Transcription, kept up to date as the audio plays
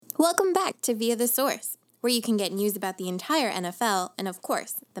Welcome back to Via the Source, where you can get news about the entire NFL and, of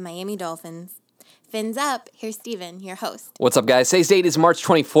course, the Miami Dolphins. Fins up, here's Steven, your host. What's up, guys? Today's date is March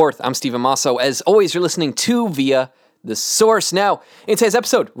 24th. I'm Steven Masso. As always, you're listening to Via the Source. Now, in today's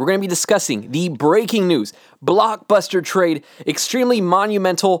episode, we're going to be discussing the breaking news, blockbuster trade, extremely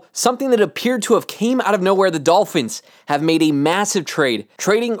monumental, something that appeared to have came out of nowhere. The Dolphins have made a massive trade,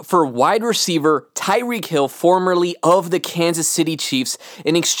 trading for wide receiver Tyreek Hill, formerly of the Kansas City Chiefs,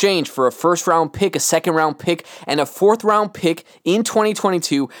 in exchange for a first-round pick, a second-round pick, and a fourth-round pick in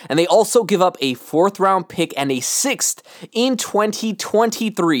 2022, and they also give up a fourth-round pick and a sixth in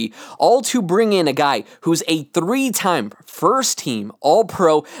 2023, all to bring in a guy who's a three-time first-team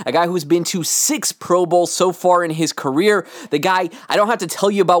All-Pro, a guy who's been to 6 Pro Bowls so far in his career. The guy, I don't have to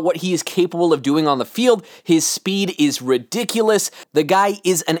tell you about what he is capable of doing on the field. His speed is ridiculous. The guy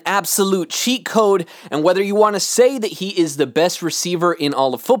is an absolute cheat code, and whether you want to say that he is the best receiver in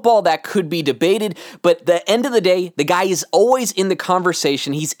all of football, that could be debated, but at the end of the day, the guy is always in the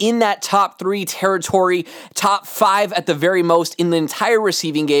conversation. He's in that top 3 territory, top 5 at the very most in the entire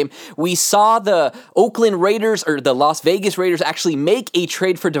receiving game. We saw the Oakland Raiders, or the Las Vegas Raiders, actually make a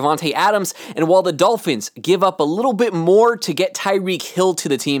trade for Davante Adams, and while the Dolphins give up a little bit more to get Tyreek Hill to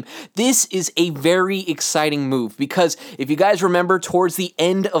the team, this is a very exciting move, because if you guys remember towards the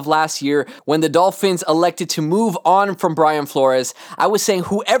end of last year when the Dolphins elected to move on from Brian Flores, I was saying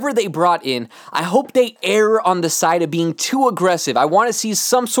whoever they brought in, I hope they err on the side of being too aggressive. I want to see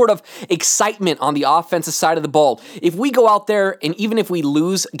some sort of excitement on the offensive side of the ball. If we go out there and even if we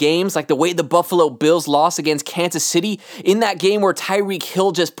lose games like the way the Buffalo Bills lost against Kansas City, in that game where Tyreek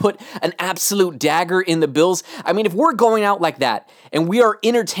Hill just put an absolute dagger in the Bills, I mean, if we're going out like that and we are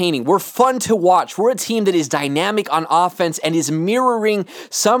entertaining, we're fun to watch, we're a team that is dynamic on offense and is mirroring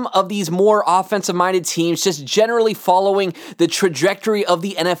some of these more offensive-minded teams, just generally following the trajectory of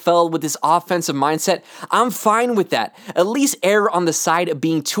the NFL with this offensive mindset, I'm fine with that. At least err on the side of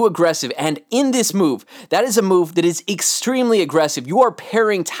being too aggressive. And in this move, that is a move that is extremely aggressive. You are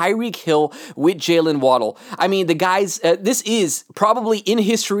pairing Tyreek Hill with Jalen Waddle. I mean, the guys, this is probably in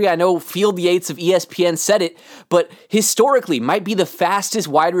history. I know Field Yates of ESPN said it, but historically might be the fastest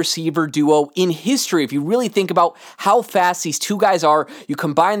wide receiver duo in history. If you really think about how fast these two guys are, you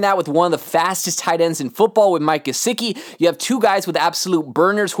combine that with one of the fastest tight ends in football with Mike Gesicki. You have two guys with absolute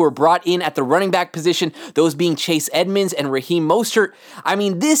burners who are brought in at the running back position, those being Chase Edmonds and Raheem Mostert. I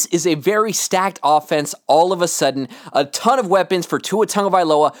mean, this is a very stacked offense all of a sudden. A ton of weapons for Tua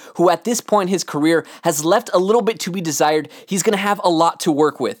Tagovailoa, who at this point in his career has left a little bit to be desired. He's going to have a lot to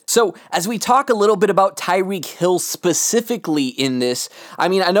work with. So as we talk a little bit about Tyreek Hill specifically in this, I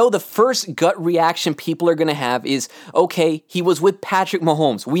mean, I know the first gut reaction people are going to have is, okay, he was with Patrick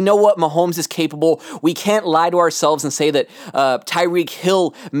Mahomes. We know what Mahomes is capable. We can't lie to ourselves and say that Tyreek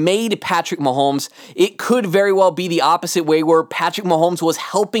Hill made Patrick Mahomes. It could very well be the opposite way where Patrick Mahomes was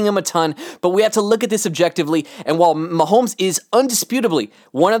helping him a ton, but we have to look at this objectively. And while Mahomes is undisputably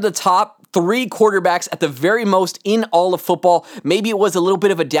one of the top 3 quarterbacks at the very most in all of football, maybe it was a little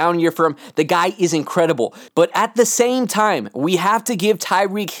bit of a down year for him, the guy is incredible. But at the same time, we have to give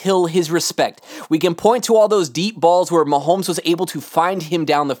Tyreek Hill his respect. We can point to all those deep balls where Mahomes was able to find him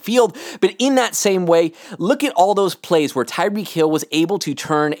down the field, but in that same way, look at all those plays where Tyreek Hill was able to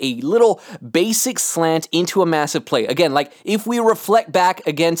turn a little basic slant into a massive play. Again, like if we reflect back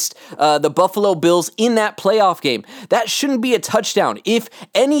against the Buffalo Bills in that playoff game, that shouldn't be a touchdown. If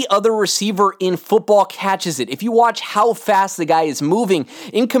any other receiver in football catches it, if you watch how fast the guy is moving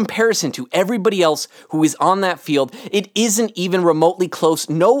in comparison to everybody else who is on that field, it isn't even remotely close.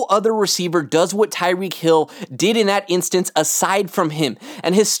 No other receiver does what Tyreek Hill did in that instance aside from him.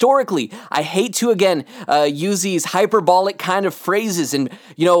 And historically, I hate to again use these hyperbolic kind of phrases and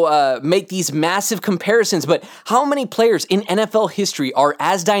make these massive comparisons, but how many players in NFL history are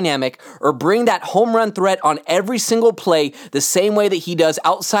as dynamic or bring that home run threat on every single play the same way that he does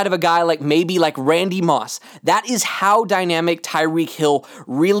outside of a guy like Randy Moss? That is how dynamic Tyreek Hill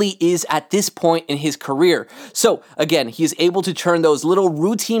really is at this point in his career. So again, he is able to turn those little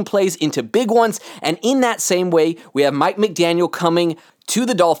routine plays into big ones, and in that same way, we have Mike McDaniel coming to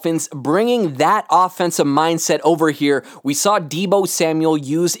the Dolphins, bringing that offensive mindset over here. We saw Deebo Samuel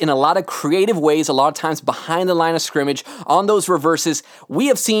used in a lot of creative ways, a lot of times behind the line of scrimmage on those reverses. We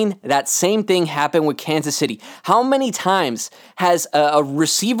have seen that same thing happen with Kansas City. How many times has a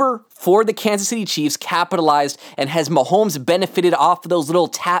receiver for the Kansas City Chiefs capitalized, and has Mahomes benefited off of those little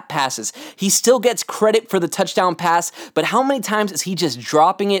tap passes? He still gets credit for the touchdown pass, but how many times is he just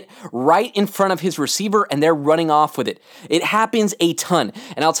dropping it right in front of his receiver and they're running off with it? It happens a ton.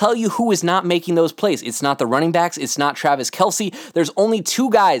 And I'll tell you who is not making those plays. It's not the running backs. It's not Travis Kelce. There's only two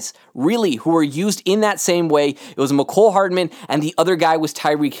guys really who were used in that same way. It was Mecole Hardman, and the other guy was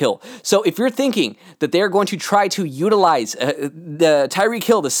Tyreek Hill. So if you're thinking that they're going to try to utilize the Tyreek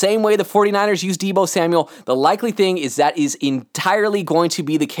Hill the same way the 49ers used Deebo Samuel, the likely thing is that is entirely going to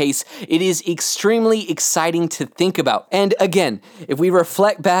be the case. It is extremely exciting to think about. And again, if we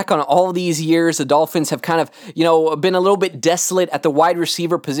reflect back on all these years, the Dolphins have kind of, been a little bit desolate at the wide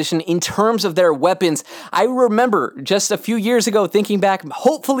receiver position in terms of their weapons. I remember just a few years ago thinking back,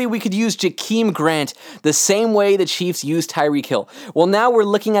 hopefully we could use Jakeem Grant the same way the Chiefs used Tyreek Hill. Well, now we're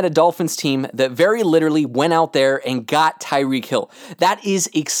looking at a Dolphins team that very literally went out there and got Tyreek Hill. That is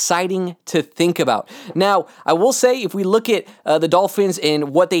exciting to think about. Now, I will say, if we look at the Dolphins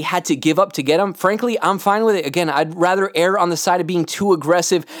and what they had to give up to get him, frankly, I'm fine with it. Again, I'd rather err on the side of being too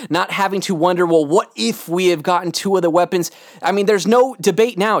aggressive, not having to wonder, well, what if we have gotten Tua the weapons? I mean, there's no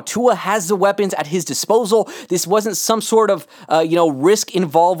debate now. Tua has the weapons at his disposal. This wasn't some sort of, risk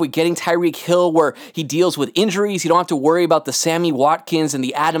involved with getting Tyreek Hill where he deals with injuries. You don't have to worry about the Sammy Watkins and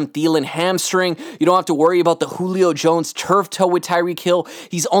the Adam Thielen hamstring. You don't have to worry about the Julio Jones turf toe with Tyreek Hill.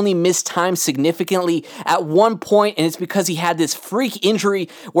 He's only missed time significantly at one point, and it's because he had this freak injury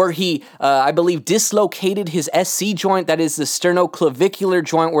where he, I believe, dislocated his SC joint, that is the sternoclavicular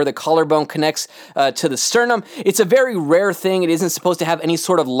joint where the collarbone connects to the sternum. It's a very rare thing. It isn't supposed to have any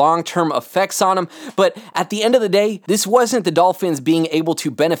sort of long-term effects on him, but at the end of the day, this wasn't the Dolphins being able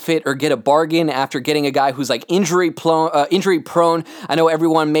to benefit or get a bargain after getting a guy who's like injury prone. I know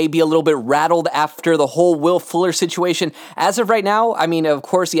everyone may be a little bit rattled after the whole Will Fuller situation. As of right now, I mean, of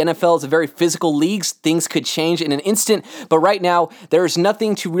course, the NFL is a very physical league. Things could change in an instant, but right now, there's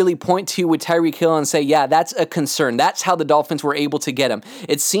nothing to really point to with Tyreek Hill and say, yeah, that's a concern. That's how the Dolphins were able to get him.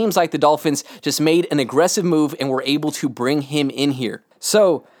 It seems like the Dolphins just made an aggressive move and were able to bring him in here.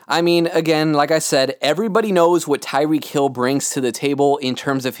 So, I mean, again, like I said, everybody knows what Tyreek Hill brings to the table in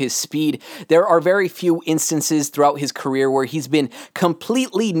terms of his speed. There are very few instances throughout his career where he's been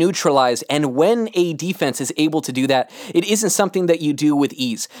completely neutralized, and when a defense is able to do that, it isn't something that you do with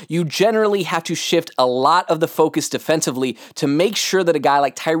ease. You generally have to shift a lot of the focus defensively to make sure that a guy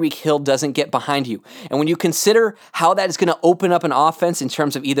like Tyreek Hill doesn't get behind you. And when you consider how that is going to open up an offense in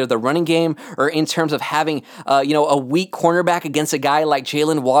terms of either the running game or in terms of having, a weak cornerback against a guy like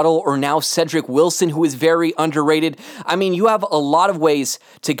Jalen Waddle or now Cedric Wilson, who is very underrated. I mean, you have a lot of ways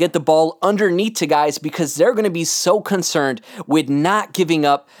to get the ball underneath to guys because they're going to be so concerned with not giving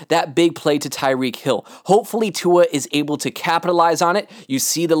up that big play to Tyreek Hill. Hopefully, Tua is able to capitalize on it. You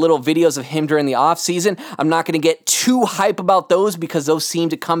see the little videos of him during the offseason. I'm not going to get too hype about those because those seem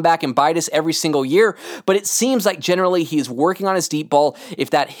to come back and bite us every single year, but it seems like generally he is working on his deep ball.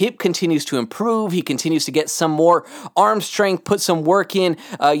 If that hip continues to improve, he continues to get some more arm strength, put some work in,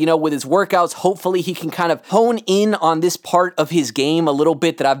 with his workouts. Hopefully he can kind of hone in on this part of his game a little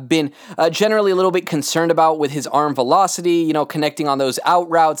bit that I've been generally a little bit concerned about with his arm velocity, connecting on those out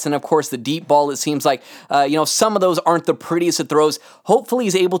routes. And of course the deep ball, it seems like, some of those aren't the prettiest of throws. Hopefully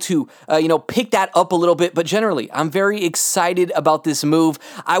he's able to, pick that up a little bit. But generally, I'm very excited about this move.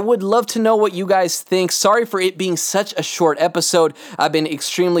 I would love to know what you guys think. Sorry for it being such a short episode. I've been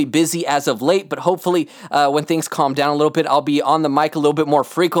extremely busy as of late, but hopefully when things calm down a little bit, I'll be on the mic a little bit more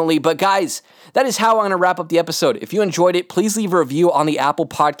frequently. But guys, that is how I'm going to wrap up the episode. If you enjoyed it, please leave a review on the Apple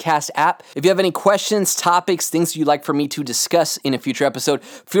Podcast app. If you have any questions, topics, things you'd like for me to discuss in a future episode,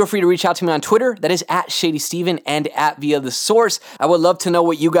 feel free to reach out to me on Twitter. That is at ShadySteven and at Via the Source. I would love to know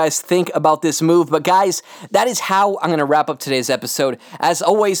what you guys think about this move. But guys, that is how I'm going to wrap up today's episode. As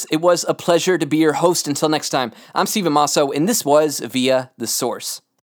always, it was a pleasure to be your host. Until next time, I'm Steven Masso, and this was Via the Source.